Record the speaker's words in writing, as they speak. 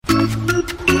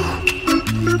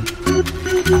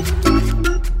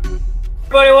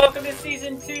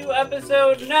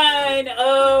episode 9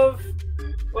 of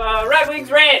Red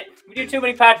Wings Rant. We do too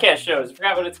many podcast shows. I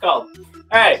forgot what it's called.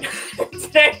 All right.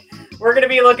 Today, we're going to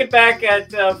be looking back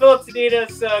at Filip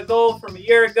Zadina's goal from a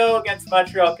year ago against the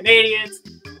Montreal Canadiens.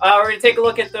 We're going to take a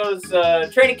look at those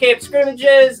training camp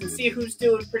scrimmages and see who's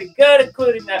doing pretty good,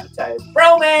 including that Matthias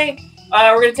Brome.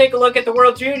 We're going to take a look at the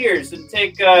World Juniors and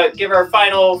give our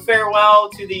final farewell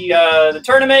to the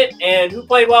tournament and who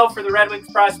played well for the Red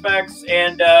Wings prospects,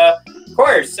 and of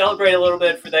course celebrate a little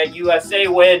bit for that USA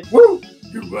win. Woo!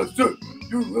 USA!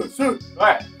 All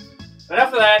right.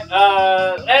 Enough of that.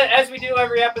 As we do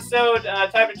every episode,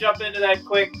 time to jump into that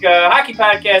quick Hockey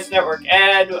Podcast Network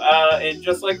ad. And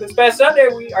just like this past Sunday,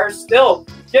 we are still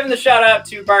giving the shout out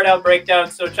to Bar Down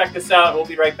Breakdown. So check this out. We'll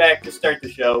be right back to start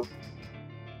the show.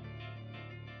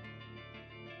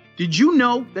 Did you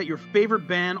know that your favorite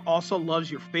band also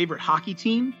loves your favorite hockey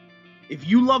team? If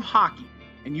you love hockey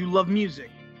and you love music,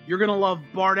 you're going to love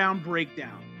Bar Down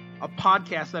Breakdown, a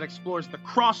podcast that explores the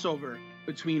crossover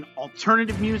between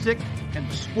alternative music and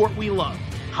the sport we love,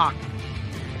 hockey.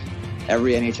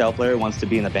 Every NHL player wants to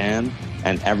be in a band,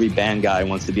 and every band guy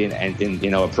wants to be in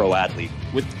a pro athlete.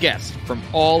 With guests from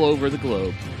all over the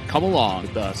globe, come along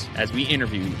with us as we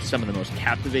interview some of the most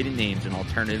captivating names in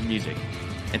alternative music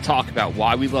and talk about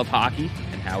why we love hockey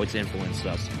and how it's influenced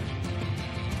us.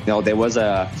 You know, there was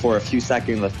for a few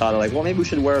seconds, I thought maybe we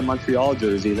should wear Montreal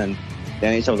jerseys, and the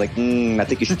NHL was like, I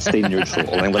think you should stay neutral.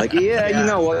 And we're like, yeah, you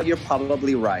know what, you're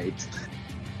probably right.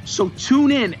 So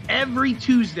tune in every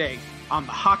Tuesday on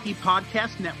the Hockey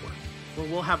Podcast Network, where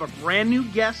we'll have a brand new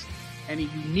guest and a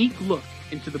unique look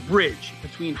into the bridge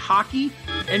between hockey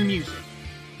and music.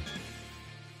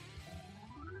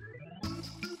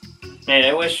 Man,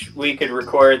 I wish we could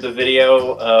record the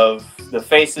video of the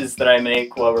faces that I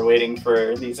make while we're waiting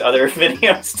for these other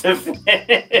videos to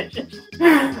finish.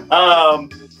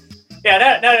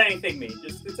 Yeah, not anything mean.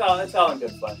 Just it's all in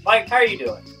good fun. Mike, how are you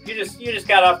doing? You just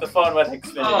got off the phone with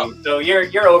Xfinity, so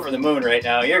you're over the moon right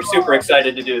now. You're super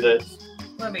excited to do this.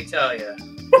 Let me tell you.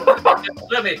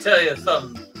 Let me tell you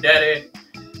something, Daddy.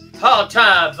 Hard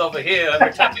times over here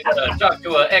every time you talk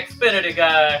to an Xfinity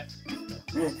guy.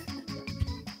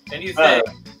 And you say,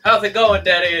 how's it going,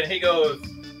 Daddy? And he goes,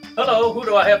 hello, who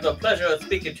do I have the pleasure of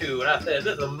speaking to? And I said,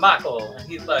 this is Michael. And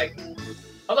he's like,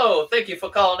 hello, thank you for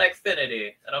calling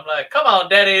Xfinity. And I'm like, come on,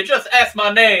 Daddy, just ask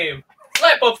my name.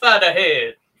 Slap upside the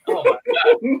head. Oh, my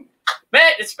God.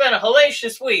 Matt, it's been a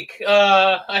hellacious week.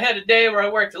 I had a day where I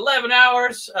worked 11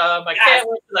 hours. My cat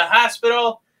went to the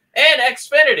hospital, and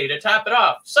Xfinity to top it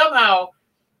off. Somehow,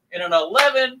 in an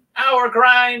 11-hour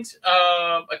grind,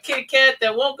 a kitty cat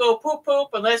that won't go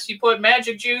poop unless you put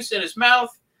magic juice in his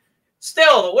mouth.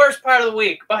 Still, the worst part of the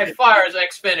week by far is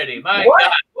Xfinity. My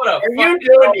God, what a are you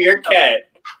doing to your cat?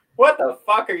 What the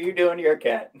fuck are you doing to your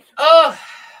cat? Oh,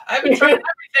 I've been trying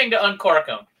everything to uncork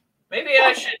him. Maybe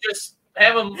I should just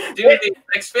have him do the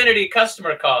Xfinity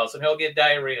customer calls and he'll get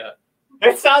diarrhea.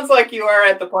 It sounds like you are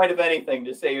at the point of anything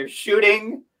to say you're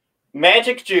shooting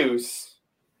magic juice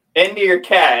into your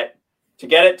cat to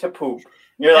get it to poop.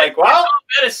 You're like, well,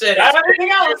 medicine. Got everything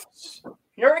else.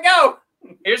 Here we go.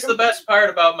 Here's the best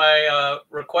part about my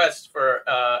request for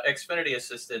Xfinity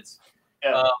assistance.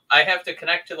 Yeah. I have to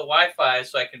connect to the Wi-Fi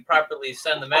so I can properly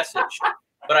send the message,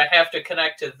 but I have to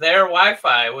connect to their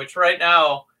Wi-Fi, which right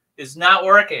now is not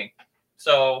working.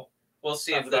 So we'll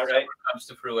see if this ever comes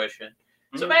to fruition.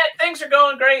 Mm-hmm. So, Matt, things are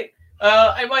going great.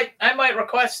 I might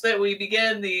request that we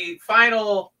begin the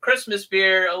final Christmas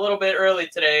beer a little bit early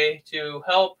today to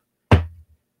help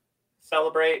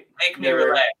celebrate, make me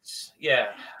relax.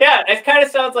 Yeah, it kind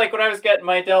of sounds like when I was getting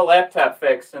my Dell laptop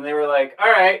fixed, and they were like, all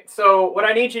right, so what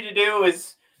I need you to do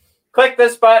is click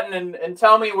this button and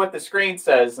tell me what the screen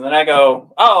says. And then I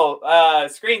go,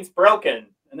 screen's broken.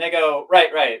 And they go,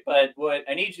 right, but what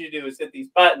I need you to do is hit these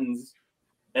buttons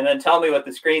and then tell me what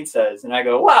the screen says. And I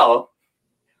go, well,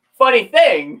 funny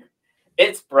thing,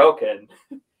 it's broken.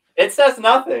 It says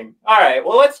nothing. All right,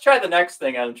 well, let's try the next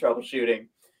thing on troubleshooting.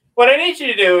 What I need you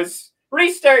to do is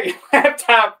restart your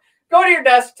laptop, go to your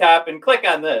desktop, and click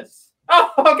on this.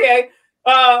 Oh, okay.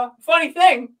 Funny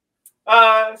thing,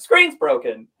 screen's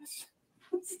broken.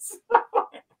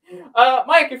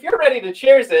 Mike, if you're ready to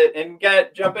cheers it and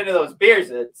jump into those beers,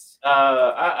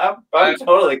 I'm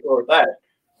totally cool with that.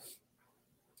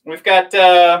 We've got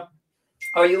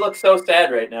you look so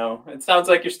sad right now. It sounds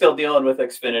like you're still dealing with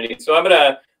Xfinity. So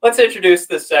let's introduce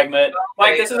this segment.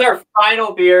 Mike, this is our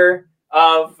final beer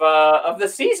of the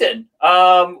season.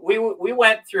 We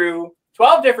went through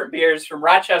 12 different beers from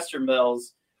Rochester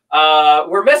Mills.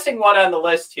 We're missing one on the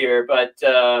list here, but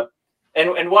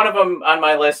and one of them on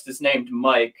my list is named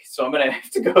Mike, so I'm gonna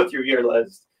have to go through your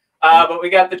list. But we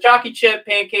got the Chalky Chip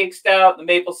Pancake Stout, the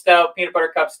Maple Stout, Peanut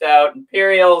Butter Cup Stout,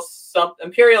 Imperial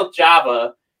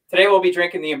Java. Today we'll be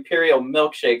drinking the Imperial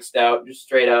Milkshake Stout, just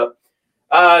straight up.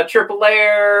 Triple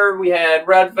layer, we had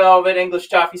red velvet, English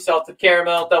toffee, salted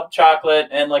caramel, double chocolate,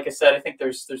 and like I said, I think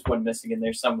there's one missing in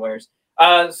there somewheres.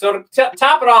 So to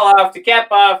top it all off, to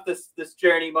cap off this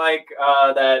journey, Mike,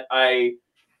 that I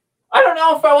don't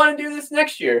know if I want to do this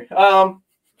next year.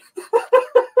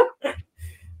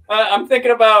 I'm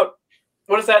thinking about,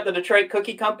 what is that, the Detroit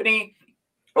Cookie Company?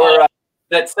 Or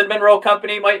that cinnamon roll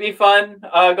company might be fun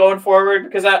going forward,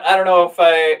 because I don't know if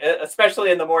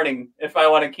especially in the morning, if I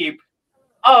want to keep.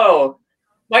 Oh,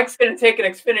 Mike's going to take an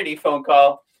Xfinity phone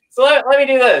call. So let me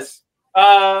do this.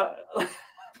 Oh,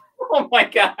 my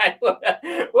God.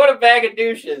 What a bag of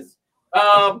douches.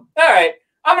 All right.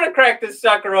 I'm going to crack this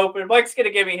sucker open. Mike's going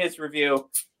to give me his review,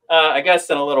 I guess,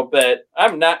 in a little bit.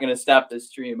 I'm not going to stop this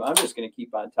stream. I'm just going to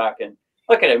keep on talking.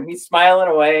 Look at him. He's smiling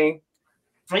away.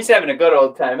 He's having a good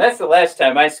old time. That's the last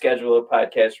time I schedule a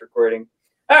podcast recording.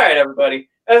 All right, everybody.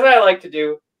 As I like to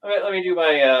do, let me do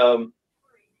my...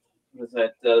 what's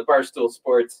that? The Barstool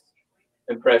Sports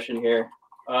impression here.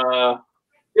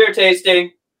 Beer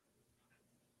tasting.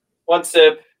 One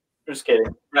sip. Just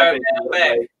kidding. Right,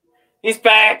 back. He's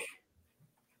back.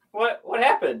 What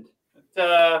happened?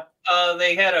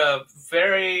 They had a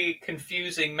very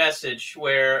confusing message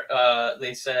where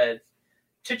they said,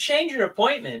 to change your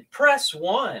appointment, press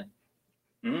 1.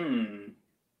 And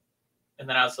then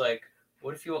I was like,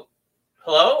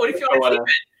 hello? What if you want to keep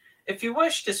it? If you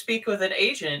wish to speak with an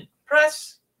agent,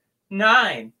 press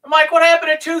 9. I'm like, what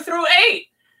happened to 2 through 8?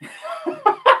 If you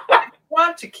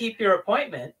want to keep your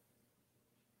appointment,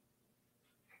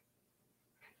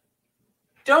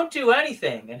 don't do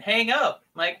anything and hang up.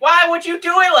 I'm like, why would you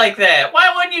do it like that?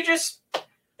 Why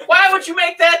would you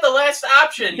make that the last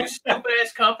option, you stupid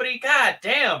ass company? God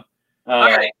damn. All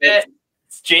right,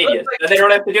 it's genius. They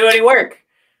don't have to do any work.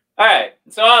 All right,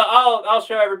 so I'll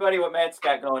show everybody what Matt's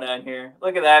got going on here.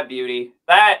 Look at that beauty.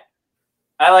 That,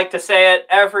 I like to say it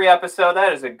every episode,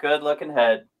 that is a good-looking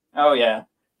head. Oh, yeah.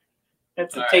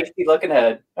 It's a tasty-looking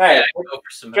head. All right,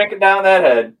 drink it down that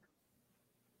head.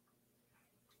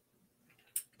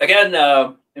 Again,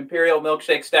 Imperial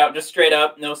Milkshake Stout, just straight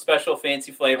up, no special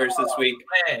fancy flavors this week.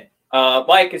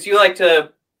 Mike, as you like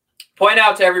to point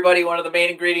out to everybody, one of the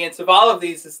main ingredients of all of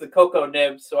these is the cocoa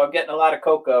nibs, so I'm getting a lot of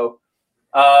cocoa.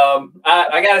 I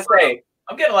gotta say,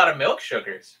 I'm getting a lot of milk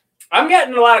sugars. I'm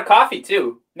getting a lot of coffee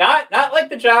too. Not like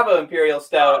the Java Imperial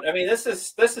Stout. I mean, this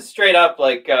is straight up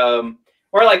like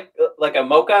more like a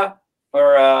mocha,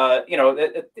 or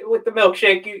with the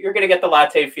milkshake, you're gonna get the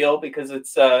latte feel because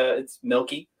it's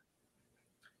milky.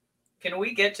 Can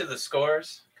we get to the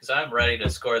scores? Because I'm ready to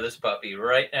score this puppy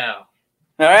right now.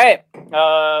 All right.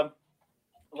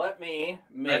 Let me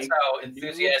make. That's how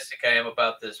enthusiastic I am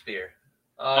about this beer.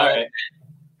 All right.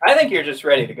 I think you're just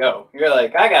ready to go. You're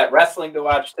like, I got wrestling to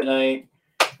watch tonight.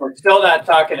 We're still not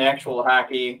talking actual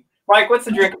hockey. Mike, what's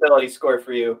the drinkability score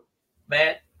for you?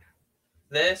 Matt,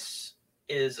 this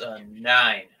is a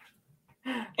 9.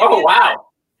 Oh, wow.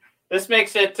 This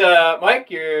makes it, Mike,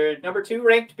 your number 2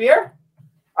 ranked beer.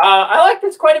 I like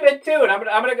this quite a bit too, and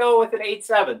I'm gonna go with an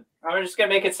 8.7. I'm just gonna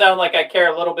make it sound like I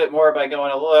care a little bit more by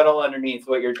going a little underneath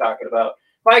what you're talking about,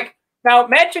 Mike. Now,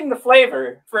 matching the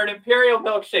flavor for an Imperial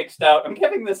Milkshake Stout, I'm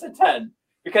giving this a 10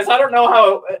 because I don't know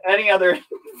how any other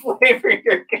flavor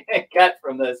you're gonna get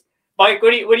from this. Mike,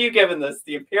 what are you giving this?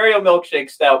 The Imperial Milkshake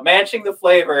Stout, matching the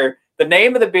flavor, the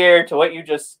name of the beer to what you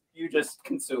just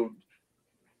consumed.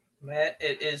 Matt,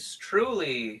 it is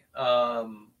truly a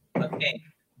game.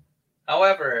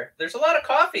 However, there's a lot of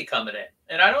coffee coming in,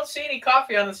 and I don't see any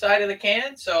coffee on the side of the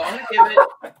can, so I'm going to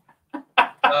give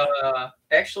it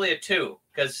actually a 2,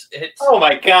 because it's... Oh,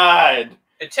 my God.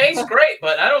 It tastes great,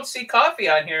 but I don't see coffee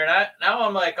on here, and now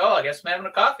I'm like, oh, I guess I'm having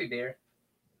a coffee beer.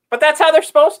 But that's how they're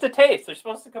supposed to taste. They're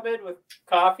supposed to come in with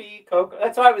coffee, cocoa.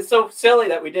 That's why it was so silly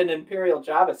that we did an Imperial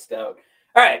Java Stout.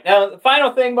 All right, now the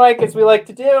final thing, Mike, is we like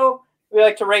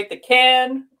to rate the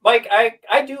can. Mike,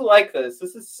 I do like this.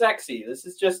 This is sexy. This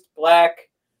is just black.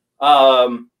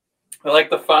 I like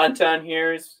the font on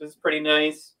here. It's pretty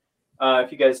nice.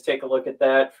 If you guys take a look at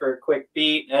that for a quick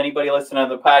beat, anybody listening on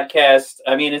the podcast,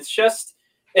 I mean, it's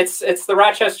the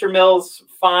Rochester Mills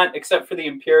font, except for the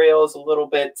Imperial is a little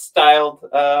bit styled.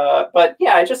 But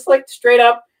yeah, I just like straight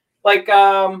up like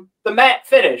the matte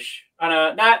finish on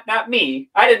a not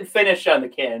me. I didn't finish on the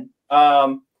can.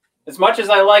 As much as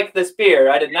I like this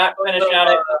beer, I did not finish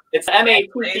on it. It's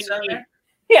M-A-T-T-E.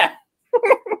 Yeah.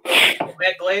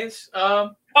 Matte glaze?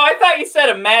 Oh, I thought you said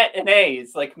a matinee,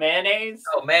 like mayonnaise.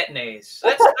 Oh, matinees.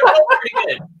 They're all pretty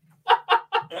good.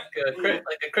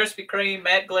 like a Krispy Kreme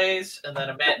matte glaze and then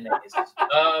a matte glaze.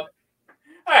 All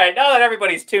right, now that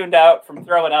everybody's tuned out from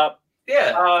throwing up,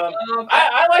 Yeah.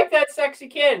 I like that sexy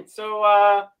can.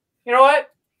 So you know what?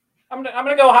 I'm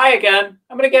gonna go high again.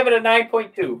 I'm gonna give it a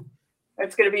 9.2.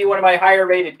 That's gonna be one of my higher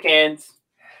rated cans.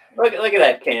 Look at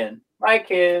that can. My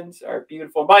cans are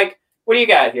beautiful. Mike, what do you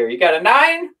got here? You got a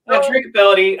 9 on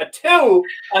drinkability, a 2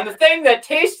 on the thing that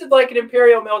tasted like an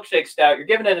Imperial milkshake stout. You're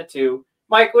giving it a 2.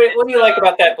 Mike, what do you like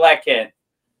about that black can?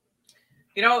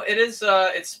 You know, it is.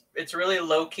 It's really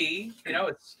low key. You know,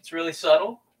 it's really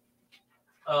subtle.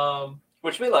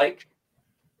 Which we like.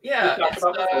 Yeah,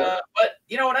 but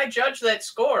you know, when I judge that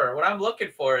score, what I'm looking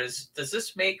for is, does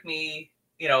this make me,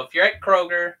 you know, if you're at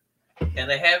Kroger and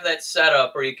they have that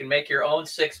setup where you can make your own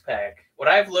 6-pack, would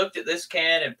I have looked at this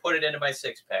can and put it into my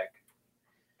 6-pack?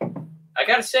 I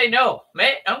gotta say no,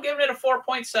 man. I'm giving it a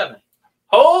 4.7.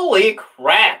 Holy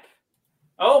crap!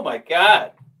 Oh my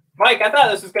god, Mike, I thought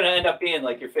this was going to end up being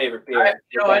like your favorite beer. I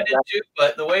did too.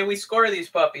 But the way we score these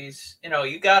puppies, you know,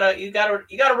 you gotta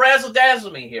razzle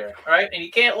dazzle me here, all right? And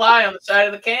you can't lie on the side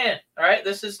of the can, all right?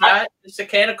 This is not just a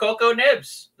can of Cocoa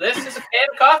Nibs. This is a can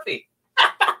of coffee.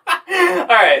 All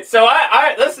right, so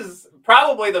I this is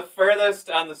probably the furthest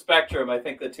on the spectrum I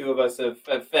think the two of us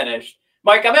have finished.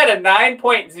 Mike, I'm at a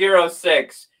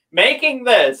 9.06, making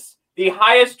this the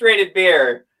highest rated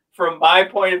beer from my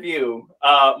point of view.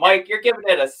 Mike, you're giving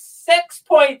it a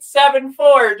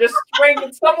 6.74, just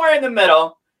ranking somewhere in the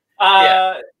middle.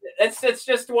 It's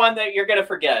just one that you're gonna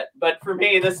forget. But for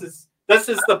me, this is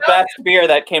the best beer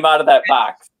that came out of that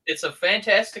box. It's a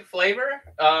fantastic flavor,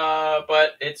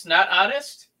 but it's not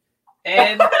honest,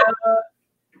 and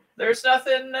there's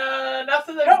nothing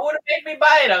that would have made me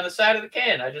buy it on the side of the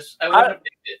can. I wouldn't have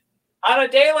picked it. On a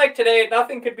day like today,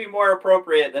 nothing could be more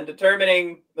appropriate than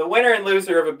determining the winner and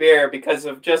loser of a beer because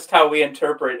of just how we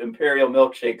interpret Imperial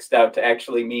Milkshake Stout to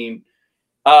actually mean.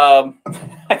 I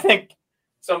think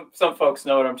some folks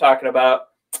know what I'm talking about.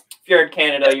 If you're in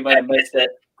Canada, you might have missed it.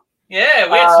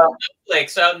 Yeah, we had some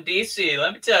flakes out in D.C.,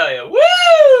 let me tell you.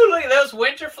 Woo! Look at those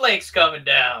winter flakes coming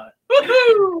down.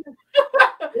 Woohoo!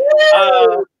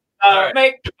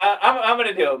 I'm going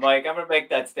to do it, Mike. I'm going to make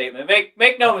that statement.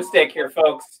 Make no mistake here,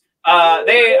 folks.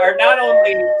 They are not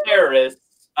only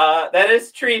terrorists, that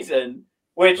is treason,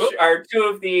 which are two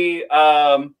of the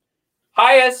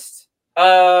highest,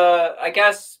 I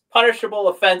guess, punishable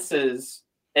offenses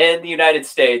in the United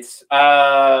States.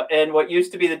 And what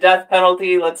used to be the death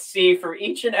penalty, let's see, for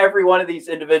each and every one of these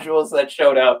individuals that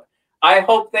showed up. I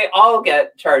hope they all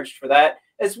get charged for that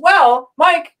as well.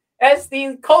 Mike, as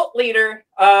the cult leader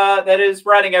that is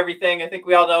running everything, I think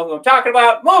we all know who I'm talking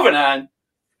about. Moving on,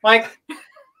 Mike.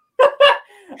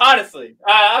 Honestly,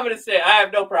 I'm going to say I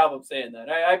have no problem saying that.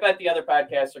 I bet the other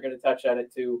podcasts are going to touch on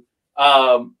it too.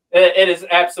 It is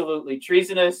absolutely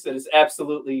treasonous. It is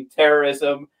absolutely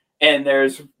terrorism. And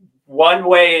there's one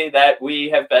way that we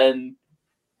have been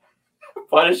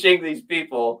punishing these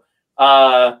people.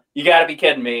 You got to be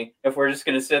kidding me if we're just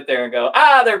going to sit there and go,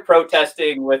 they're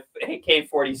protesting with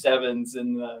AK-47s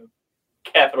in the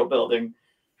Capitol building.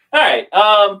 All right.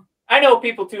 I know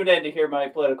people tune in to hear my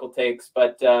political takes,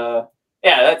 but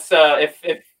that's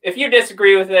if you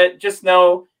disagree with it, just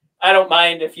know I don't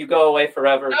mind if you go away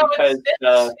forever because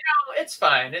it's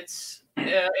fine. It's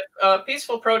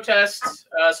peaceful protests,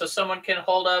 so someone can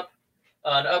hold up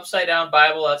an upside down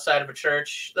Bible outside of a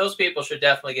church. Those people should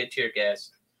definitely get tear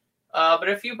gassed. But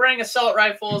if you bring assault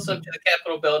rifles up to the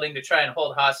Capitol building to try and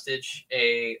hold hostage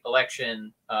a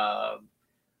election, I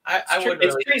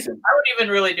wouldn't even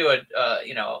really do it.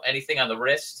 Anything on the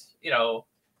wrist. You know,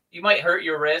 you might hurt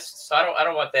your wrist, so I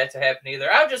don't want that to happen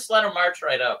either. I would just let them march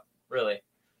right up. Really.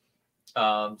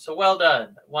 So well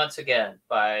done once again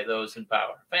by those in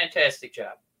power. Fantastic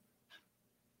job.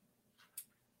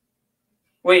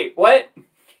 Wait, what?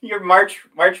 Your march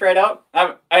right up?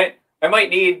 I might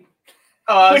need.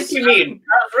 What do you mean?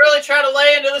 I was really trying to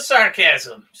lay into the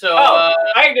sarcasm. So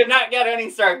I did not get any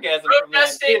sarcasm.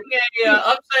 Protesting a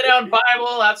upside down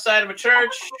Bible outside of a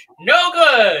church, no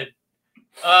good.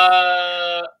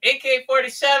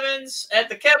 AK-47s at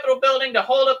the Capitol building to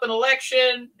hold up an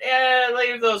election. Yeah,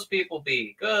 leave those people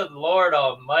be. Good Lord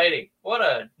Almighty, what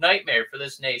a nightmare for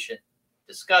this nation.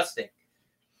 Disgusting.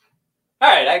 All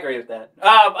right, I agree with that.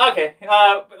 Okay,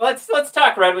 let's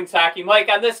talk Red Wings hockey, Mike.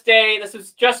 On this day, this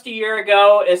was just a year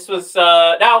ago. This was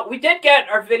now we did get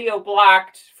our video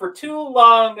blocked for too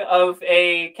long of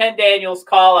a Ken Daniels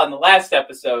call on the last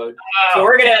episode, so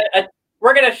we're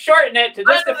gonna shorten it to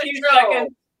just a few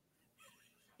seconds.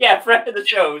 Yeah, friend of the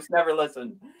show who's never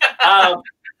listened.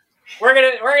 We're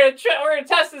gonna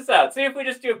test this out. See if we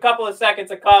just do a couple of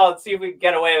seconds of call and see if we can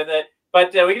get away with it.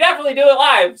 But we can definitely do it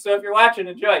live. So if you're watching,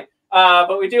 enjoy.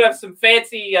 But we do have some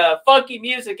fancy, funky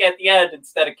music at the end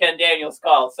instead of Ken Daniels'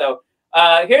 call. So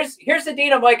here's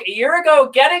Zadina, Mike, a year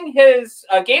ago, getting his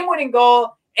game-winning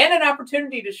goal and an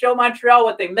opportunity to show Montreal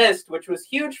what they missed, which was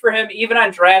huge for him even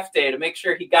on draft day to make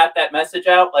sure he got that message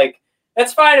out. Like,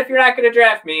 that's fine if you're not going to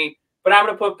draft me, but I'm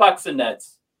going to put pucks in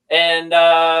nets. And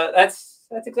that's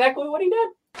exactly what he did.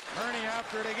 Ernie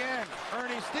after it again.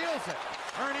 Ernie steals it.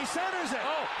 Ernie centers it.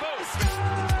 Oh, boom.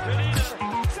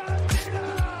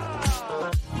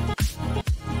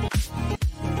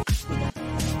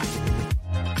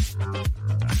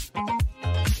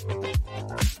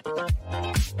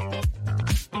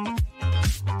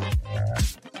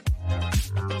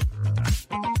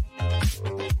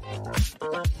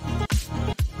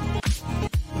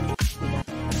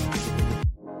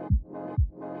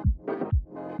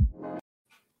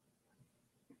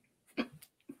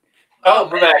 Oh,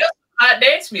 we're back. Hot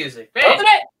dance music, man. Wasn't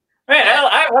it? Man,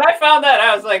 when I found that,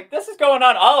 I was like, this is going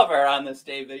on all of our On This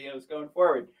Day videos going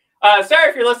forward. Sorry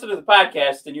if you're listening to the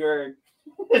podcast and you're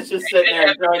just sitting there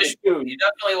enjoying the tune. You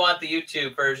definitely want the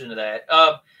YouTube version of that.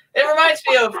 It reminds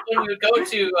me of when we would go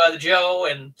to the Joe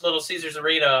and Little Caesars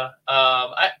Arena.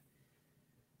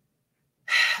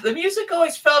 The music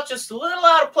always felt just a little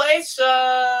out of place.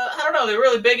 I don't know. They're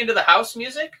really big into the house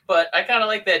music, but I kind of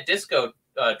like that disco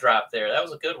drop there. That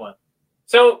was a good one.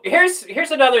 So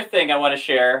here's another thing I want to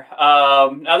share.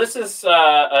 Now this is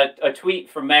a tweet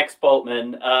from Max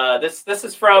Boltman. This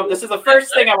is the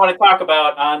first thing I want to talk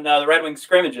about on the Red Wings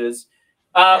scrimmages.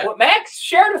 What Max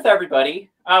shared with everybody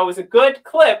was a good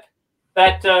clip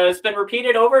that has been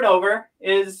repeated over and over.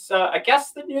 Is I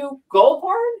guess the new goal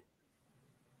horn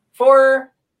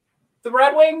for the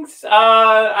Red Wings.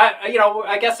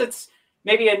 I guess it's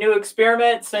maybe a new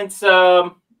experiment since.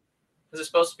 Is it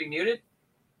supposed to be muted?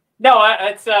 No,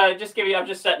 it's I'm just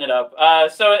setting it up.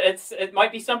 So it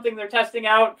might be something they're testing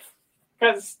out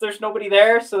because there's nobody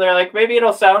there. So they're like, maybe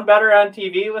it'll sound better on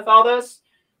TV with all this.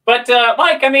 But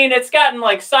Mike, I mean, it's gotten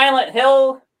like Silent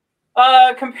Hill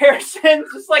comparisons,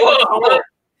 just like a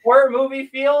horror movie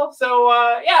feel. So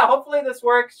yeah, hopefully this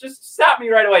works. Just stop me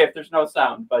right away if there's no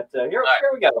sound. But here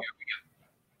we go.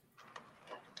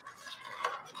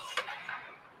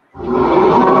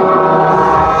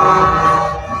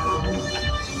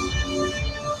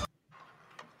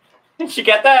 Did you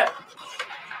get that?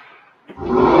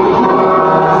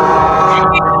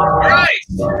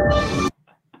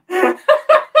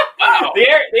 Wow. The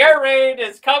air raid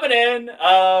is coming in.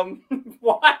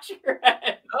 Watch your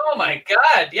head. Oh my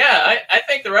God! Yeah, I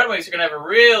think the Red Wings are going to have a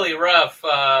really rough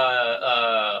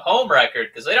home record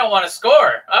because they don't want to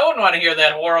score. I wouldn't want to hear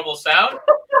that horrible sound.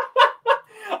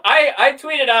 I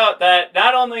tweeted out that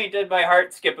not only did my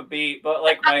heart skip a beat, but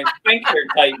like my sphincter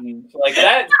tightened. Like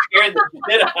that scared the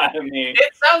shit out of me.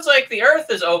 It sounds like the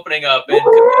earth is opening up. And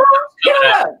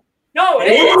yeah. No.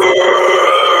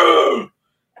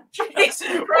 Jesus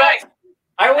Christ.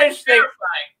 I wish that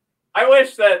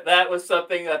was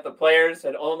something that the players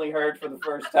had only heard for the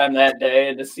first time that day,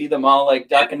 and to see them all like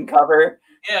duck and cover.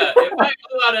 Yeah, if I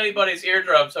blew out anybody's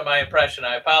eardrums on my impression,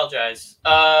 I apologize.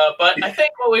 But I think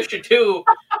what we should do is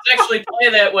actually play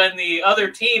that when the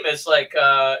other team is like,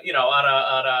 on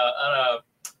a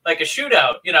like a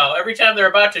shootout. You know, every time they're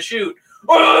about to shoot,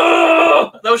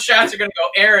 those shots are going to go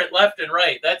errant left and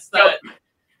right. That's not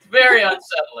very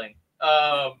unsettling.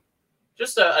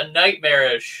 Just a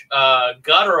nightmarish,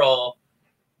 guttural,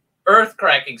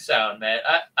 earth-cracking sound, man.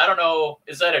 I don't know.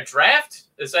 Is that a draft?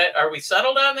 Are we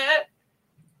settled on that?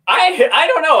 I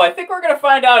don't know. I think we're going to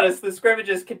find out as the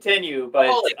scrimmages continue. But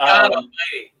holy God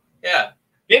almighty. Yeah.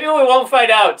 Maybe we won't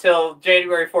find out till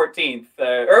January 14th.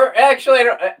 Or actually,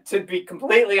 to be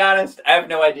completely honest, I have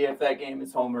no idea if that game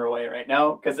is home or away right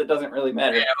now because it doesn't really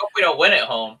matter. Yeah, I hope we don't win at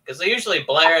home because they usually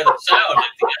blare the sound at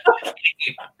the end of the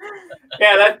game.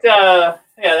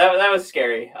 That was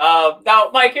scary. Now,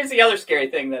 Mike, here's the other scary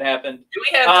thing that happened. Do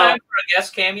we have time for a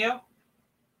guest cameo?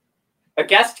 A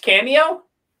guest cameo?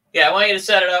 Yeah, I want you to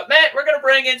set it up. Matt, we're going to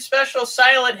bring in special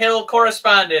Silent Hill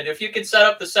correspondent. If you could set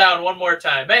up the sound one more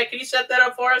time. Matt, can you set that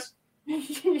up for us?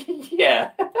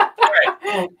 Yeah.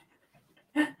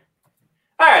 All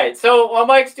right. So while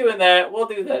Mike's doing that, we'll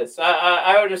do this.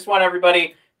 I just want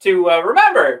everybody to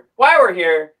remember why we're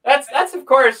here. That's of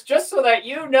course, just so that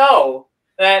you know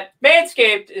that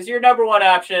Manscaped is your number one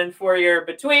option for your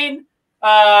below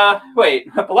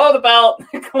the belt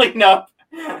cleanup.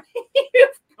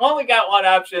 You've only got one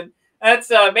option. That's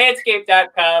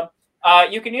manscaped.com.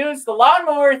 You can use the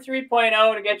Lawnmower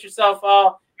 3.0 to get yourself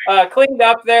all cleaned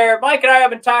up there. Mike and I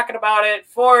have been talking about it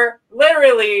for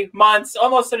literally months,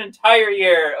 almost an entire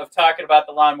year of talking about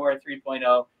the Lawnmower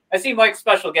 3.0. I see Mike's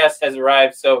special guest has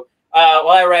arrived. So while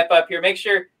I wrap up here, make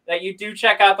sure that you do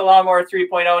check out the Lawnmower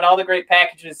 3.0 and all the great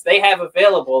packages they have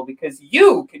available, because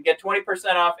you can get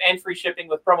 20% off and free shipping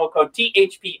with promo code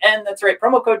THPN. That's right.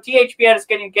 Promo code THPN is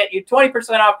going to get you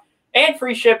 20% off and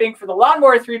free shipping for the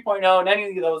Lawnmower 3.0 and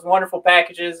any of those wonderful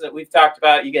packages that we've talked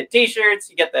about. You get t-shirts,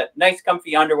 you get that nice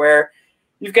comfy underwear,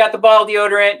 you've got the ball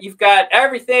deodorant, you've got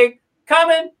everything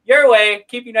coming your way,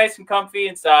 keep you nice and comfy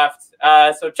and soft.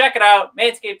 So check it out,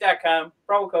 manscaped.com,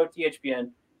 promo code THPN.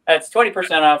 That's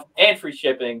 20% off and free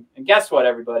shipping. And guess what,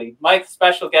 everybody? Mike's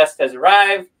special guest has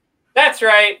arrived. That's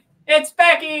right, it's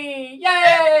Becky!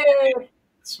 Yay!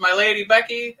 It's my lady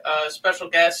Becky, special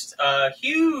guest,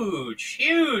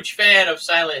 huge fan of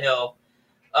Silent Hill.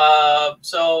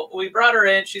 So we brought her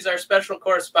in. She's our special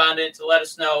correspondent to let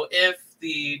us know if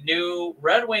the new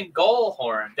Red Wing goal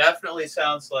horn definitely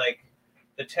sounds like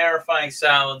the terrifying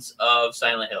sounds of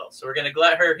Silent Hill. So we're going to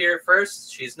let her hear it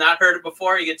first. She's not heard it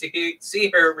before. You get to see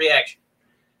her reaction.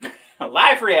 A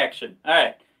live reaction. All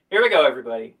right, here we go,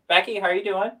 everybody. Becky, how are you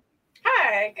doing?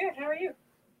 Hi, good. How are you?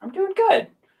 I'm doing good.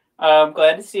 I'm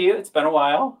glad to see you. It's been a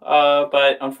while,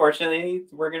 but unfortunately,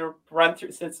 we're going to run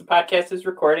through, since the podcast is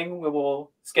recording, we will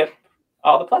skip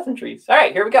all the pleasantries. All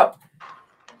right, here we go.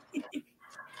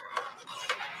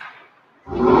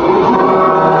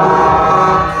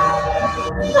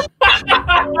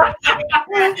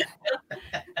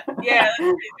 Yeah, that's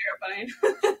pretty terrifying.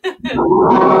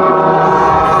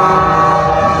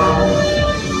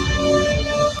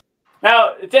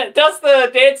 Now, does the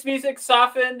dance music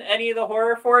soften any of the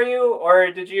horror for you,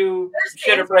 or did you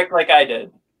shit a brick like I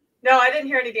did? No, I didn't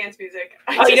hear any dance music.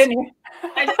 You didn't hear?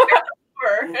 I just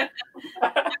heard the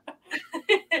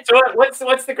horror. So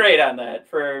what's the grade on that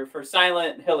for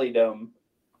Silent Hillydom?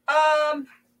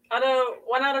 Out of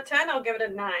 1 out of 10, I'll give it a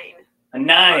 9. A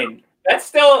 9. That's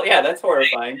still, yeah, that's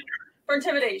horrifying. For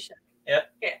intimidation. Yeah.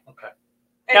 Yeah. Okay.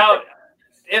 And Now,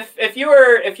 if you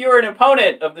were an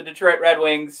opponent of the Detroit Red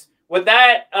Wings, would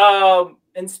that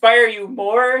inspire you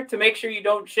more to make sure you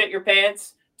don't shit your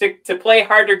pants, to play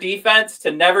harder defense,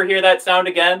 to never hear that sound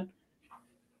again?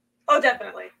 oh,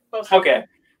 definitely. Okay.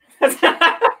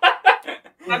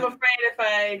 I'm afraid if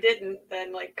I didn't,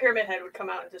 then like Pyramid Head would come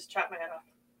out and just chop my head off.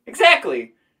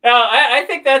 Exactly. Now, I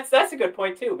think that's a good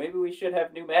point too. Maybe we should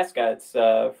have new mascots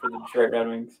for the Detroit Red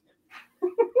Wings.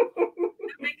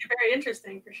 Make it very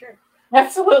interesting for sure.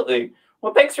 Absolutely.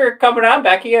 Well, thanks for coming on,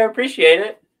 Becky. I appreciate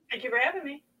it. Thank you for having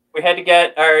me. We had to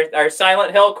get our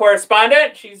Silent Hill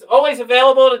correspondent. She's always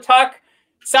available to talk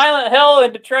Silent Hill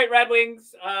and Detroit Red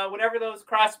Wings. Whenever those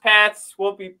cross paths,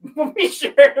 we'll be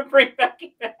sure to bring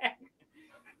Becky back.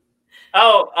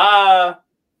 Oh,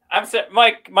 I'm sorry,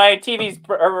 Mike. My TV's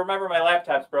remember my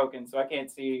laptop's broken, so I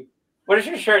can't see. What does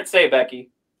your shirt say,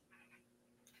 Becky?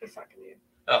 Who's talking to you?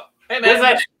 Oh, hey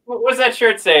man. What does that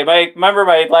shirt say? Remember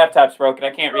my laptop's broken. I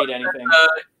can't read anything.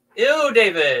 Ew,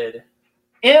 David.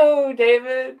 Ew,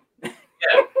 David.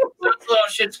 Yeah, that's a little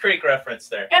Schitt's Creek reference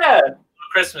there. Yeah.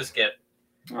 Christmas gift.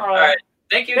 All right.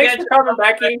 Thank you Thanks again. for coming,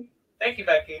 Becky. Thank you,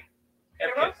 Becky.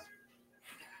 You're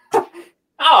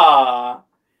Aw.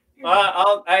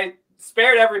 Well, I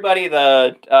spared everybody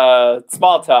the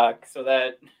small talk so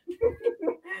that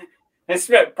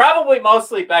probably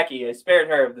mostly Becky. I spared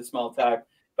her of the small talk.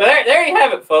 But there you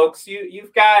have it, folks.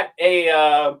 You've got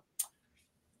a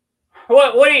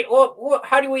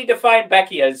how do we define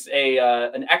Becky as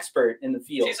an expert in the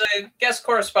field? She's a guest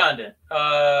correspondent.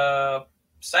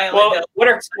 Silent Hill. What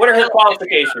are her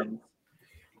qualifications?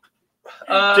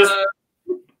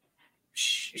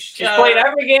 She's played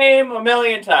every game a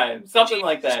million times, something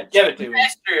like that. Give it to me.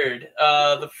 Mastered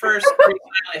the first 3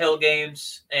 Silent Hill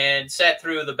games and sat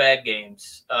through the bad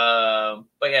games. But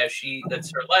yeah,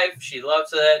 that's her life. She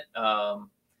loves it.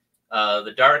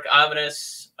 The dark,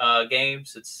 ominous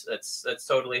games. That's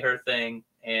totally her thing.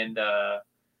 And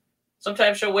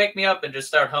sometimes she'll wake me up and just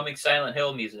start humming Silent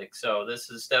Hill music. So this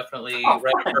is definitely right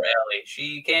up her alley.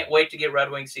 She can't wait to get Red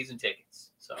Wings season tickets.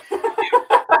 So.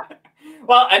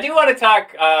 Well, I do want to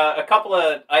talk a couple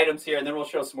of items here, and then we'll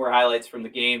show some more highlights from the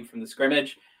game, from the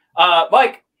scrimmage.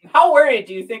 Mike, how worried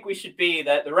do you think we should be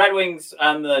that the Red Wings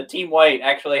on the Team White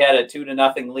actually had a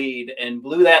 2-0 lead and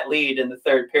blew that lead in the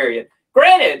third period?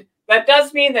 Granted, that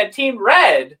does mean that Team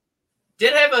Red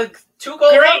did have a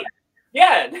 2-goal run.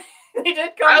 Yeah, they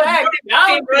did come back.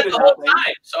 Team Red the whole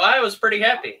time, so I was pretty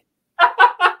happy.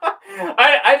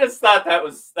 I just thought that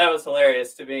was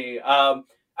hilarious to me.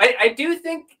 I do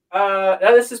think now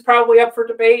this is probably up for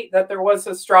debate that there was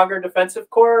a stronger defensive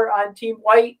core on Team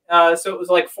White. So it was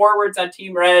like forwards on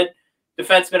Team Red,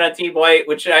 defenseman on Team White,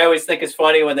 which I always think is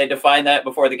funny when they define that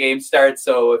before the game starts.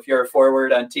 So if you're a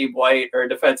forward on Team White or a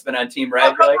defenseman on Team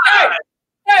Red, you're like,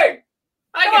 hey,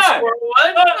 I can score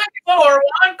one. I can score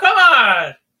one. Come on.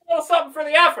 A little something for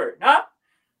the effort, huh?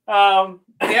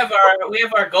 We have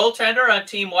our goaltender on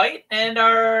Team White and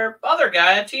our other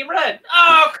guy on Team Red.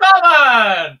 Oh, come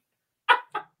on!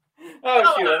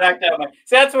 Oh shoot! I knocked out my.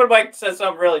 See, that's when Mike says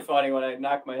something really funny when I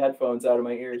knock my headphones out of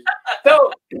my ears.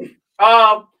 So,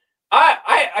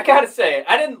 I gotta say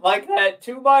I didn't like that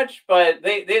too much, but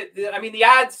I mean the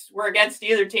odds were against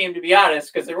either team, to be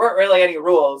honest, because there weren't really any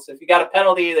rules. If you got a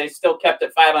penalty, they still kept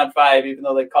it 5-on-5, even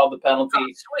though they called the penalty.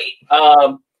 Oh,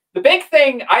 sweet. The big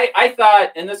thing I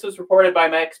thought, and this was reported by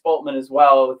Max Boltman as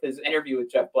well with his interview with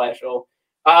Jeff Blashill,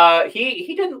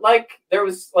 he didn't like, there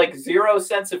was like zero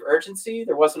sense of urgency.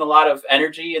 There wasn't a lot of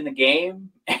energy in the game.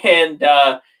 And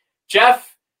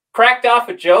Jeff cracked off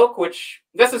a joke, which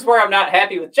this is where I'm not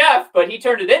happy with Jeff, but he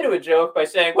turned it into a joke by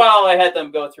saying, well, I had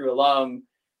them go through a long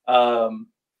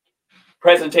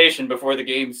presentation before the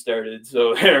game started,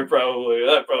 so that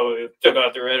probably took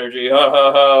out their energy.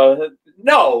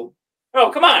 No. Oh,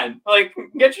 come on. Like,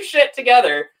 get your shit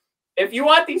together. If you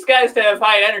want these guys to have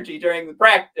high energy during the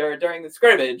practice or during the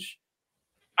scrimmage,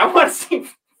 I want to see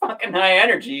fucking high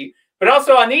energy. But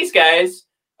also on these guys,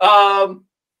 I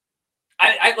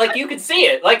like, you could see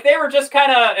it. Like, they were just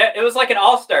kind of, it was like an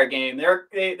all-star game.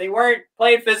 They weren't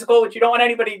playing physical, which you don't want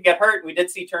anybody to get hurt. We did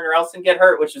see Turner Elson get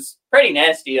hurt, which is pretty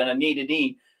nasty on a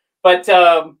knee-to-knee. But,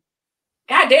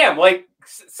 goddamn, like,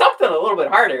 something a little bit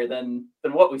harder than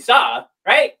what we saw,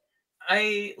 right?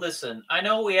 Listen, I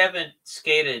know we haven't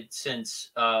skated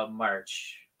since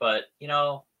March, but,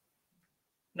 not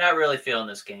really feeling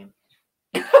this game.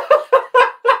 Really,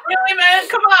 man?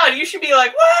 Come on. You should be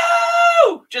like,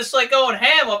 woo! Just like going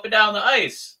ham up and down the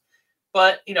ice.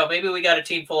 But, maybe we got a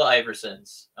team full of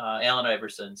Iversons, Allen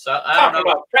Iverson. So I don't know.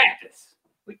 Talk about practice.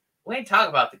 We ain't talking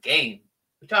about the game.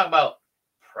 We talk about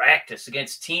practice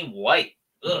against Team White.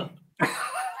 Ugh.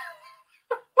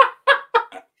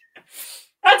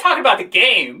 We're not talking about the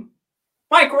game.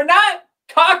 Mike, we're not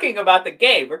talking about the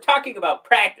game. We're talking about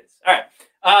practice. All right.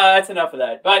 That's enough of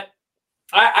that. But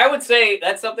I would say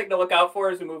that's something to look out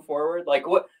for as we move forward. Like,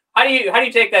 how do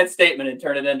you take that statement and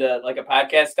turn it into like a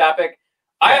podcast topic?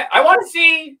 Yeah. I want to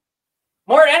see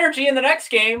more energy in the next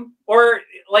game, or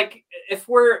like if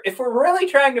we're really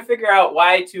trying to figure out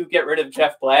why to get rid of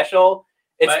Jeff Blashill,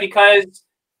 it's because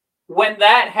when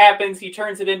that happens, he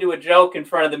turns it into a joke in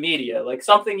front of the media, like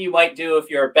something you might do if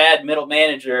you're a bad middle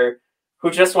manager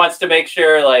who just wants to make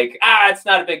sure, like, it's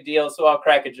not a big deal, so I'll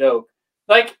crack a joke.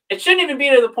 Like, it shouldn't even be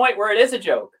to the point where it is a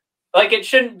joke. Like, it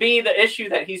shouldn't be the issue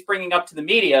that he's bringing up to the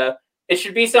media. It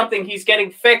should be something he's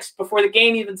getting fixed before the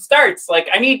game even starts. Like,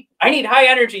 I need high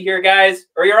energy here, guys,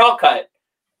 or you're all cut.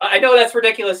 I know that's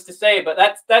ridiculous to say,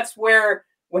 but that's where,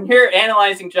 when you're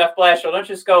analyzing Jeff Blashill, don't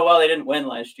just go, well, they didn't win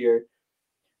last year.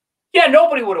 Yeah,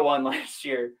 nobody would have won last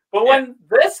year. But when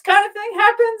this kind of thing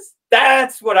happens,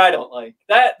 that's what I don't like.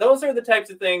 Those are the types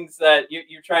of things that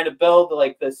you're trying to build,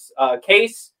 like this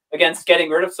case against getting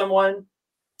rid of someone,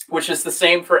 which is the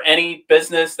same for any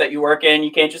business that you work in.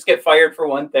 You can't just get fired for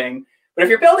one thing. But if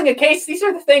you're building a case, these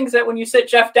are the things that when you sit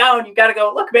Jeff down, you got to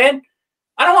go, look, man,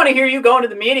 I don't want to hear you going to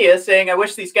the media saying, I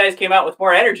wish these guys came out with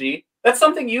more energy. That's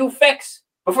something you fix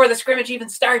before the scrimmage even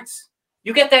starts.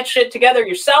 You get that shit together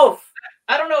yourself.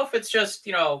 I don't know if it's just,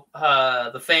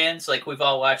 the fans, like we've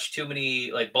all watched too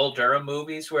many like Bull Durham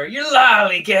movies where you're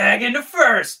lollygagging to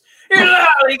first, you're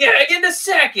lollygagging to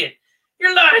second,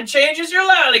 your line changes, you're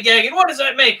lollygagging. What does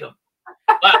that make them?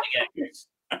 Lollygaggers.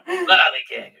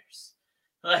 Lollygaggers.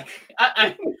 Like,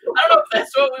 I don't know if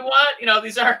that's what we want.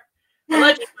 These are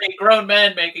allegedly grown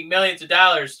men making millions of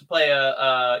dollars to play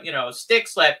a stick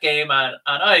slap game on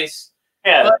ice.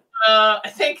 Yeah. But I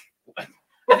think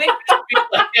like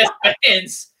as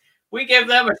fans, we give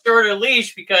them a shorter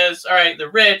leash because, all right, the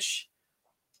rich,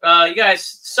 you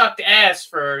guys sucked ass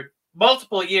for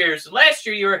multiple years. Last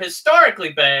year, you were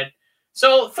historically bad.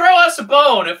 So throw us a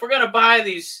bone if we're going to buy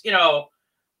these,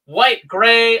 white,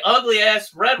 gray,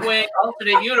 ugly-ass Red Wing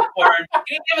alternate uniforms. Can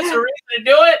you give us a reason to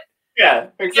do it? Yeah,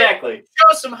 exactly.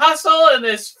 Show some hustle in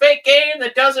this fake game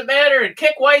that doesn't matter and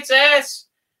kick White's ass.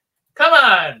 Come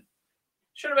on.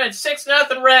 Should have been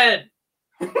 6-0 Red.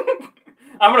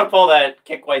 I'm going to pull that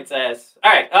kick White's ass.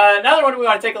 All right, another one we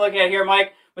want to take a look at here,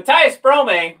 Mike. Matthias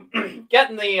Brome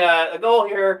getting the goal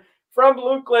here from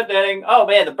Luke Glendening. Oh,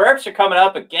 man, the burps are coming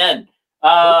up again.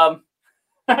 I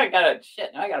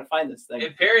gotta find this thing.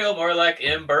 Imperial, more like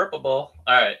imburpable. All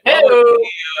right.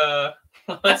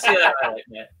 Let's Let's see that highlight,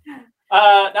 man.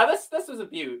 Now this was a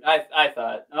beaut. I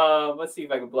thought. Let's see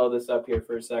if I can blow this up here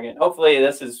for a second. Hopefully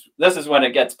this is when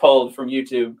it gets pulled from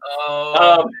YouTube.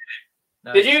 Oh.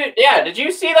 Nice. Did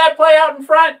you see that play out in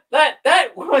front?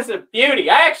 That was a beauty.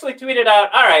 I actually tweeted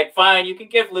out, all right, fine, you can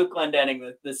give Luke Glendenning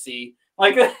the C.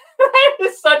 Like, that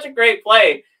is such a great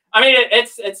play. I mean,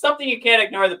 it's something you can't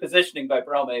ignore, the positioning by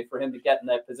Brome for him to get in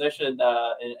that position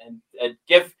and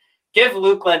give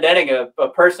Luke Glendenning a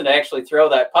person to actually throw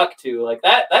that puck to. Like,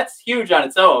 that's huge on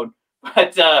its own.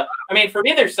 But, I mean, from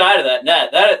either side of that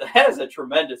net, that is a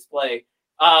tremendous play.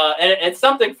 And it's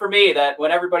something for me that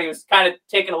when everybody was kind of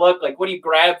taking a look, like, what do you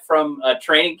grab from a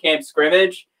training camp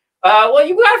scrimmage? Well,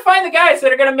 you got to find the guys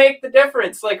that are going to make the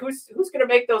difference. Like, who's going to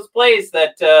make those plays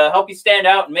that help you stand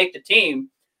out and make the team?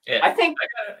 Yeah. I think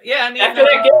after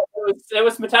that game, it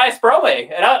was Matthias Brome,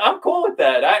 and I'm cool with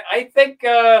that. I think,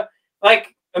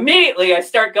 like, immediately I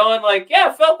start going, like,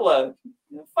 yeah, Filppula,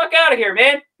 fuck out of here,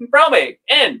 man. Brome,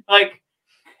 in. Like,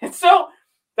 it's so...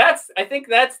 I think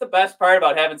that's the best part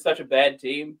about having such a bad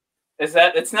team, is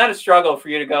that it's not a struggle for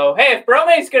you to go, hey, if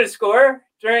Brome's going to score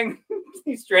during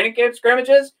these training camp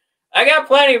scrimmages, I got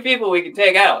plenty of people we can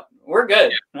take out. We're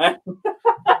good. Yeah.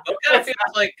 It kind of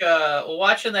feels like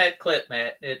watching that clip,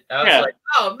 Matt. I was like,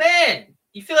 oh, man,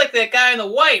 you feel like that guy in the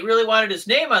white really wanted his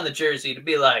name on the jersey to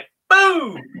be like,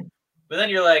 boom. But then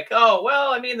you're like, oh,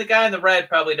 well, I mean, the guy in the red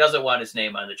probably doesn't want his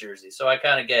name on the jersey. So I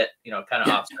kind of get, kind of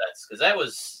offsets, because that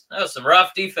was some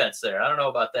rough defense there. I don't know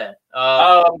about that.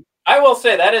 I will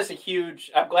say that is a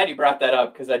huge – I'm glad you brought that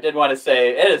up, because I did want to say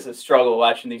it is a struggle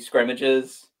watching these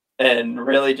scrimmages and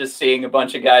really just seeing a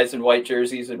bunch of guys in white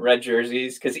jerseys and red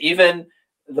jerseys, because even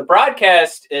the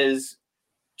broadcast is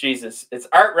 – Jesus, it's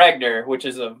Art Regner, which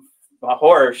is a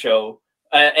horror show.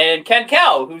 And Ken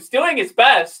Kell, who's doing his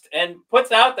best and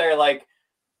puts out there, like,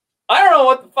 I don't know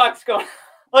what the fuck's going on.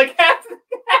 Like, half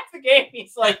the game,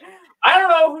 he's like, I don't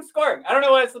know who's scoring. I don't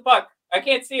know what's the puck. I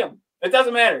can't see them. It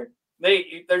doesn't matter.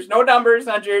 There's no numbers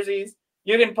on jerseys.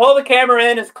 You can pull the camera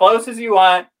in as close as you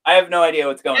want. I have no idea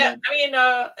what's going on. I mean,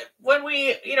 when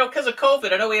we, because of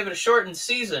COVID, I know we have a shortened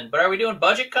season, but are we doing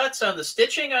budget cuts on the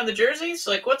stitching on the jerseys?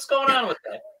 Like, what's going on with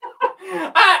that?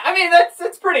 I mean,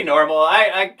 that's pretty normal.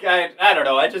 I don't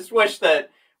know. I just wish that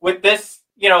with this,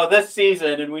 this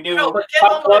season, and we knew. No, but give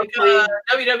them like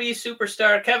WWE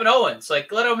superstar Kevin Owens.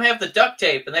 Like, let them have the duct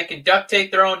tape, and they can duct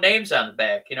tape their own names on the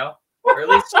back, or at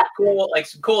least some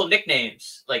cool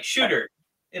nicknames, like Shooter,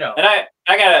 And I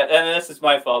gotta, and this is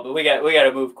my fault, but we got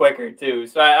to move quicker too.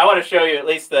 So I want to show you at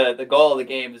least the goal of the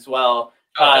game as well.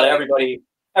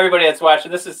 Everybody that's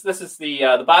watching, this is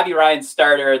the Bobby Ryan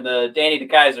starter and the Danny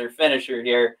DeKeyser finisher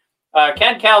here.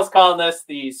 Ken Cal's calling this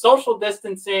the social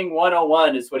distancing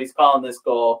 101 is what he's calling this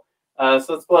goal. So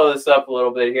let's blow this up a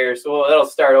little bit here. So it'll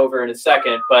start over in a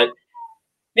second. But,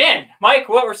 man, Mike,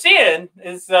 what we're seeing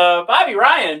is Bobby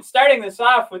Ryan starting this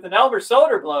off with an Elmer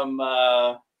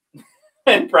Soderblom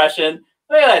impression.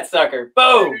 Look at that sucker.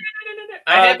 Boom.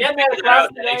 I have to figure that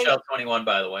out in NHL 21,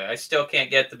 by the way. I still can't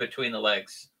get the between the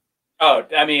legs. Oh,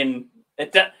 I mean,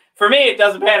 for me, it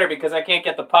doesn't matter because I can't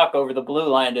get the puck over the blue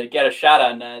line to get a shot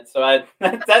on that. So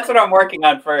that's what I'm working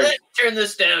on first. Let's turn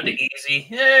this down to easy.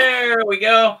 There we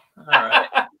go. All right.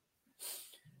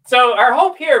 So our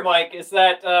hope here, Mike, is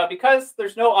that because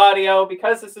there's no audio,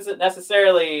 because this isn't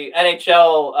necessarily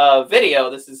NHL video,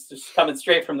 this is just coming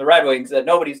straight from the Red Wings, that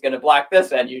nobody's going to block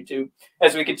this on YouTube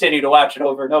as we continue to watch it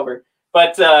over and over.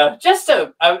 But it's just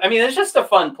a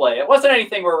fun play. It wasn't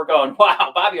anything where we're going,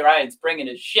 wow, Bobby Ryan's bringing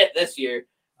his shit this year.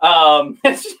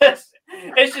 It's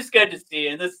just good to see.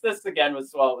 And this again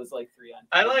was like 3 on 3.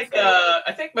 I like.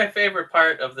 I think my favorite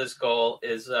part of this goal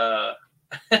is the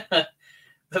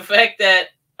fact that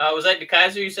was that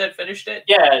DeKeyser you said finished it?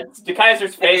 Yeah, it's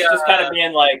DeKeyser's face just kind of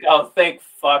being like, oh, thank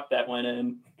fuck that went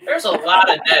in. There's a lot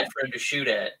of net for him to shoot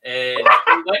at, and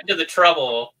he went to the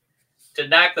trouble to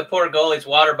knock the poor goalie's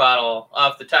water bottle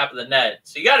off the top of the net.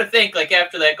 So you got to think, like,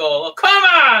 after that goal, oh, come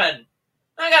on!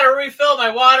 I got to refill my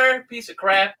water, piece of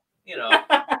crap,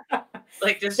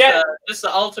 Like, just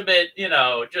the ultimate,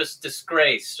 just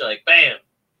disgrace. Like, bam!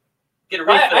 Get a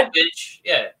refill, bitch.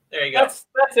 Yeah, there you go. That's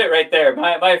it right there.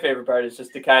 My favorite part is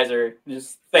just DeKeyser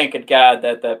just thanking God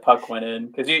that puck went in.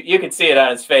 Because you could see it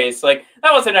on his face. Like,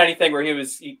 that wasn't anything where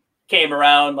he came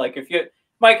around. Like,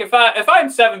 Mike, if I'm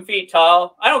 7 feet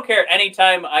tall, I don't care.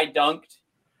 Anytime I dunked,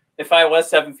 if I was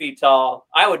 7 feet tall,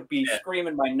 I would be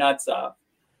screaming my nuts off.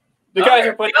 The guys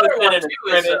are putting this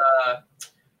in his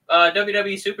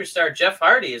WWE superstar Jeff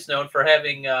Hardy is known for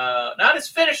having not his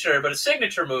finisher, but a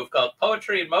signature move called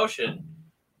Poetry in Motion.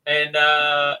 And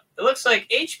it looks like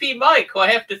HP Mike, who I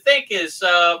have to think is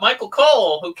Michael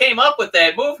Cole, who came up with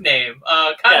that move name,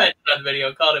 commented on the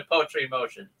video, called it Poetry in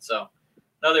Motion. So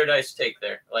another nice take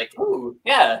there. Like, ooh,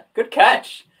 yeah, good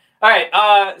catch. All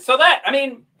right, so that, I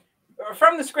mean,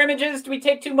 from the scrimmages, do we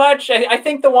take too much? I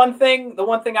think the one thing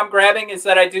I'm grabbing is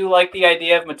that I do like the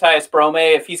idea of Matthias Brome.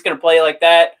 If he's going to play like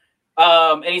that,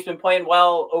 and he's been playing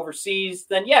well overseas,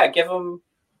 then yeah, give him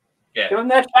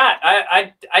that shot.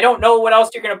 I don't know what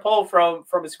else you're going to pull from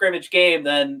a scrimmage game.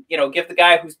 Then give the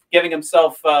guy who's giving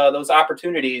himself those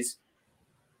opportunities.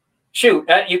 Shoot,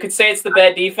 you could say it's the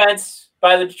bad defense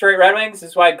by the Detroit Red Wings.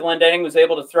 This is why Glendening was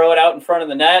able to throw it out in front of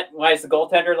the net. Why is the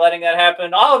goaltender letting that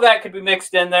happen? All of that could be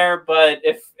mixed in there. But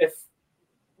if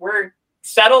we're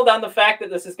settled on the fact that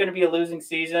this is going to be a losing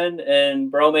season and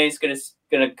Brome's going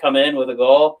to come in with a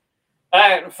goal,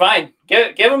 fine,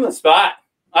 give him the spot.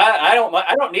 I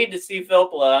don't need to see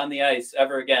Filppula on the ice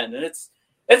ever again, and it's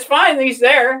fine that he's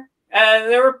there. And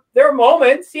there were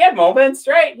moments. He had moments,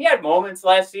 right? He had moments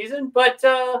last season, but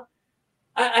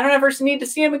I don't ever need to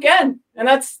see him again. And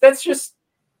that's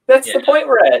the point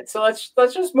we're at. So let's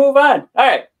just move on. All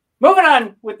right, moving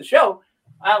on with the show.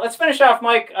 Let's finish off,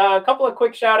 Mike. A couple of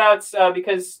quick shout outs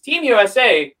because Team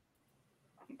USA.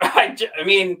 I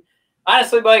mean,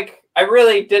 honestly, Mike, I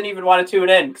really didn't even want to tune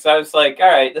in because I was like,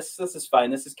 all right, this is fine.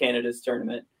 This is Canada's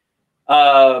tournament.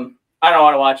 I don't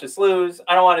want to watch us lose.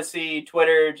 I don't want to see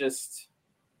Twitter just,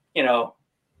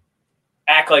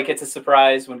 act like it's a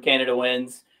surprise when Canada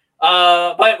wins.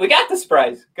 But we got the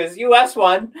surprise because US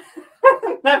won.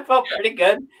 That felt pretty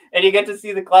good. And you get to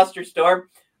see the cluster storm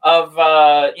of,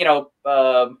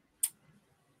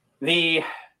 the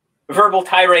verbal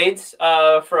tirades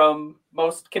from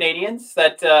most Canadians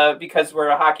that because we're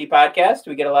a hockey podcast,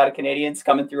 we get a lot of Canadians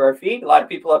coming through our feed. A lot of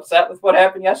people upset with what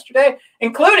happened yesterday,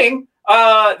 including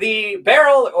the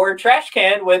barrel or trash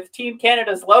can with Team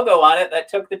Canada's logo on it that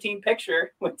took the team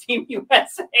picture with Team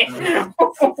USA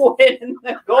winning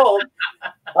the gold.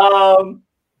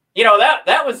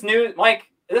 That was news. Mike,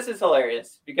 this is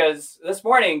hilarious because this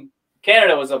morning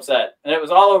Canada was upset and it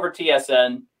was all over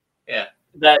TSN. Yeah.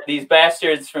 That these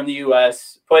bastards from the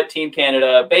U.S. put Team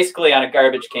Canada basically on a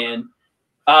garbage can.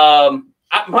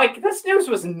 Mike, this news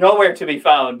was nowhere to be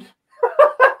found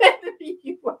in the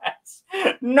U.S.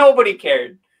 Nobody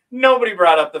cared. Nobody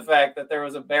brought up the fact that there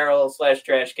was a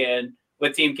barrel/trash can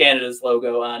with Team Canada's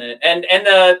logo on it. And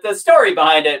the story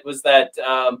behind it was that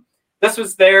this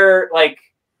was their,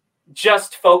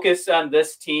 just focus on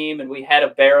this team, and we had a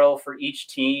barrel for each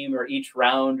team or each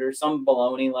round or some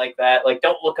baloney like that.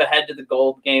 Don't look ahead to the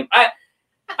gold game. I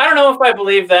don't know if I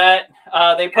believe that.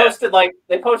 They posted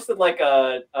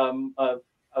a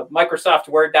Microsoft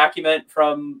Word document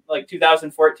from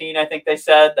 2014, I think they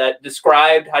said, that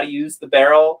described how to use the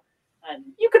barrel. And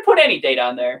you could put any date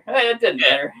on there. It didn't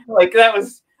matter. That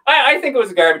was, I think it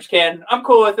was a garbage can. I'm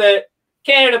cool with it.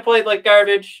 Canada played like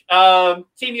garbage.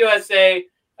 Team USA,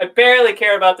 I barely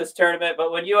care about this tournament,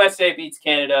 but when USA beats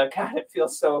Canada, God, it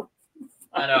feels so.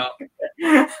 I know.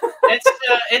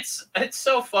 It's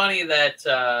so funny that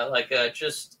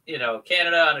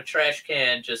Canada on a trash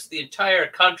can, just the entire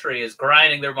country is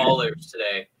grinding their molars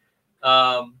today.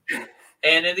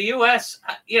 And in the U.S.,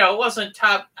 it wasn't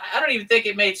top. I don't even think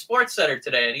it made SportsCenter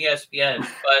today on ESPN.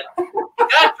 But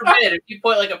God forbid if you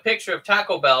put a picture of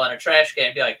Taco Bell on a trash can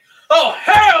and be like, "Oh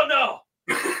hell no!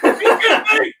 You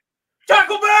kidding me?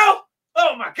 Taco Bell?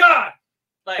 Oh my God!"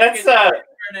 That's turned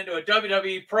into a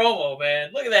WWE promo,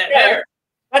 man. Look at that hair.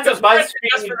 That's a BuzzFeed.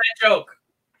 Just for that joke.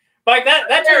 Like that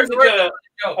turns into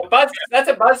that's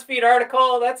a BuzzFeed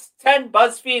article. That's 10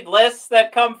 BuzzFeed lists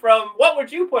that come from what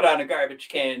would you put on a garbage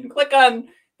can? Click on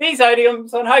these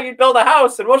items on how you build a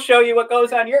house, and we'll show you what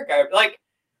goes on your garbage.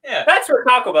 That's where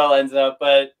Taco Bell ends up.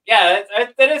 But yeah,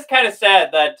 it is kind of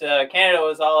sad that Canada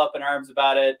was all up in arms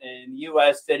about it, and the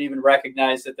U.S. didn't even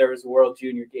recognize that there was a World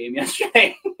Junior game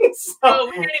yesterday. So,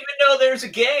 we didn't even know there was a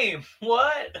game.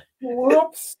 What?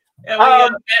 Whoops. Yeah,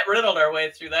 we Matt riddled our way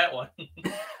through that one.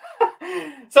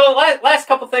 So last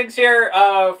couple things here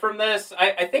from this.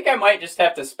 I think I might just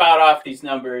have to spout off these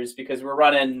numbers because we're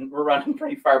running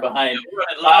pretty far behind. Yeah, we're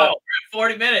running low. We're at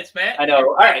 40 minutes, man. I know.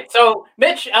 All right. So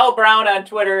Mitch L. Brown on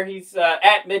Twitter, he's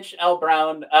at Mitch L.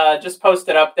 Brown, just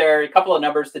posted up there a couple of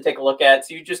numbers to take a look at.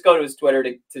 So you just go to his Twitter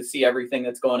to see everything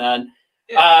that's going on.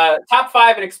 Yeah. Top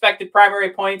 5 in expected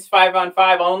primary points,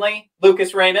 5-on-5 only,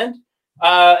 Lucas Raymond.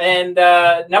 And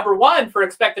number 1 for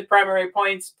expected primary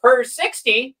points per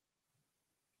 60.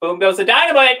 Boom goes the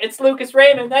dynamite. It's Lucas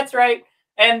Raymond. That's right.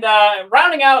 And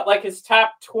rounding out his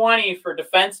top 20 for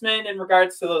defensemen in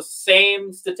regards to those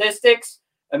same statistics,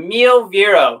 Emil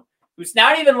Viro, who's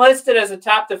not even listed as a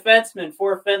top defenseman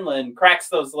for Finland, cracks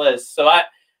those lists. So I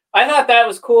thought that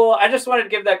was cool. I just wanted to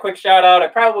give that quick shout out. I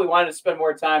probably wanted to spend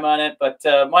more time on it, but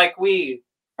Mike, we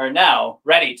are now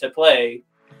ready to play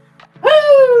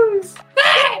Who's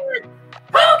Favorite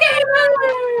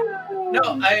Pokemon?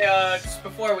 No, just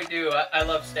before we do, I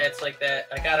love stats like that.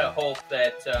 I gotta hope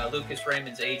that Lucas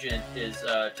Raymond's agent is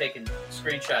taking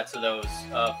screenshots of those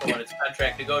for when it's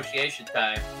contract negotiation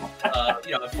time.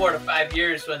 In 4 to 5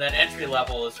 years when that entry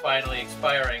level is finally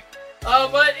expiring.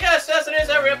 But yes, as it is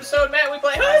every episode, Matt, we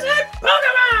play Who's That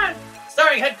Pokemon?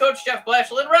 Starring head coach Jeff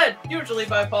Blatchel in red, usually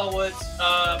by Paul Woods.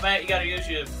 Matt, you gotta use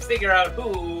you to figure out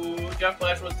who Jeff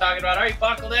Blatchel was talking about. Are you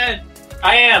buckled in?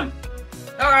 I am.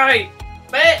 All right,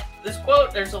 Matt, this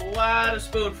quote, there's a lot of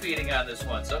spoon feeding on this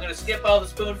one, so I'm going to skip all the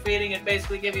spoon feeding and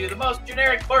basically give you the most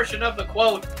generic portion of the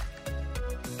quote.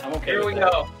 I'm okay. Here we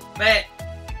go. Matt.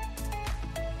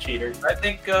 Cheater. I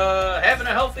think having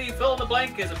a healthy fill in the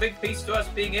blank is a big piece to us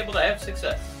being able to have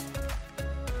success.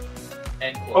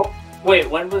 End quote. Oh, wait,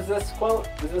 when was this quote?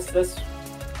 Was this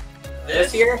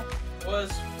year?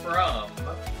 Was from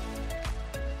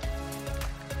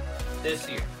this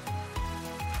year.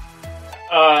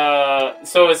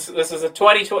 So this is a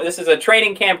 2020. This is a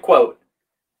training camp quote.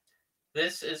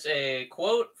 This is a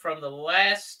quote from the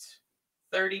last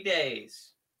 30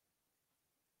 days.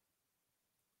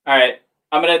 All right,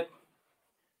 I'm gonna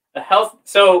health.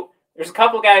 So there's a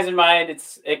couple guys in mind.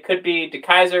 It could be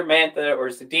DeKaiser, Mantha, or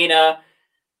Zadina.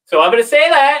 So I'm gonna say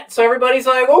that. So everybody's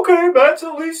like, okay, Matt's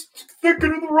at least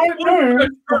thinking of the right name.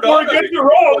 Before I get you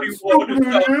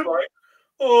wrong.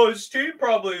 Oh, his team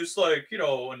probably is like,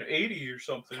 an 80 or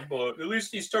something, but at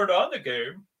least he's turned on the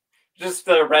game. Just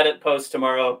the Reddit post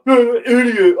tomorrow.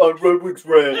 Idiot on Red Wings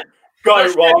Red. Got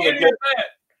it wrong again.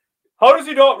 How does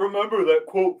he not remember that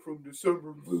quote from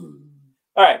December?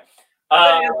 All right.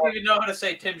 I don't even know how to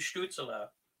say Tim Stützle.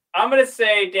 I'm going to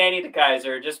say Danny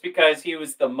DeKaiser just because he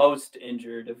was the most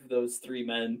injured of those three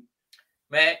men.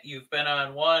 Matt, you've been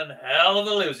on one hell of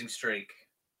a losing streak.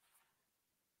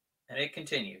 And it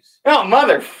continues. Oh,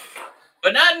 mother.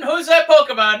 But not in Who's That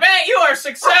Pokemon. Matt, you are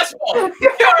successful. You're on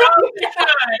the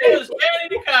shine. It was Danny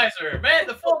DeKaiser. Matt,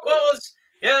 the full quote was,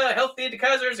 yeah, healthy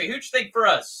DeKaiser is a huge thing for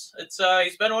us.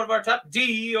 He's been one of our top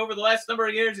D over the last number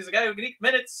of years. He's a guy who can eat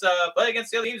minutes, play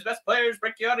against the other team's best players,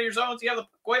 break you out of your zones. You have the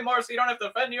puck way more so you don't have to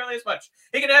defend nearly as much.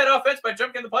 He can add offense by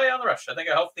jumping the play on the rush. I think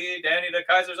a healthy Danny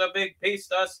DeKaiser's a big piece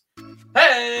to us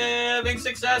having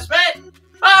success. Matt,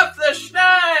 off the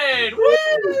schneid!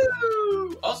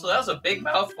 Woo! Also, that was a big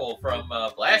mouthful from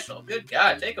Blatchel. Good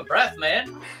God, take a breath,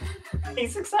 man.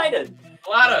 He's excited. A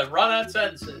lot of run-on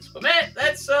sentences. But, man,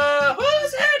 that's, Who's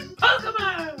That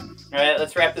Pokemon? All right,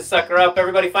 let's wrap this sucker up.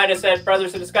 Everybody find us at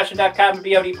brothersofdiscussion.com and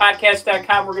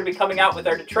bodpodcast.com. We're going to be coming out with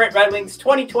our Detroit Red Wings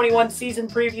 2021 season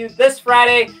preview this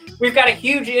Friday. We've got a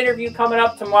huge interview coming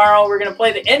up tomorrow. We're going to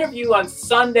play the interview on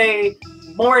Sunday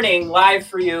morning live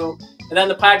for you. And then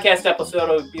the podcast episode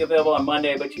will be available on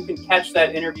Monday, but you can catch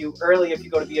that interview early if you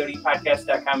go to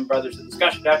bodpodcast.com and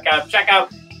brothersofdiscussion.com. Check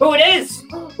out who it is.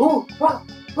 Who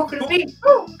could it be?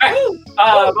 All right.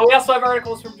 But we also have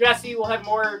articles from Jesse. We'll have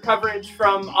more coverage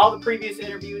from all the previous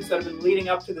interviews that have been leading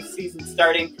up to the season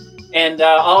starting. And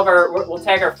we'll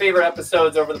tag our favorite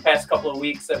episodes over the past couple of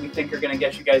weeks that we think are going to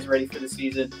get you guys ready for the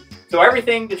season. So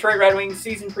everything Detroit Red Wings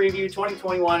season preview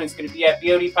 2021 is going to be at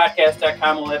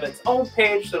bodpodcast.com. We'll have its own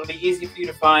page, so it'll be easy for you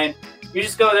to find. You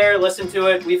just go there, listen to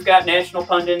it. We've got national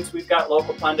pundits. We've got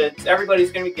local pundits. Everybody's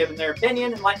going to be giving their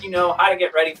opinion and letting you know how to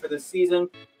get ready for this season.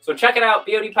 So check it out,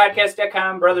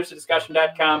 bodpodcast.com,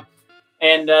 brothersofdiscussion.com.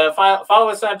 And follow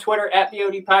us on Twitter at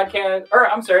bodpodcast,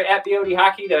 at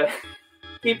bodhockey to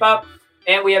keep up.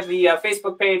 And we have the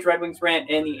Facebook page, Red Wings Rant,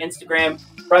 and the Instagram,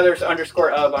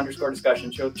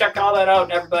 brothers_of_discussion. So check all that out,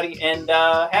 everybody, and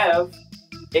have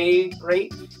a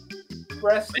great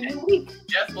rest of the week.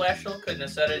 Jeff Blatchel couldn't have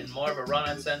said it in more of a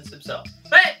run-on sentence himself.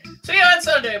 Hey, see you on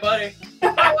Sunday, buddy.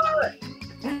 Bye-bye.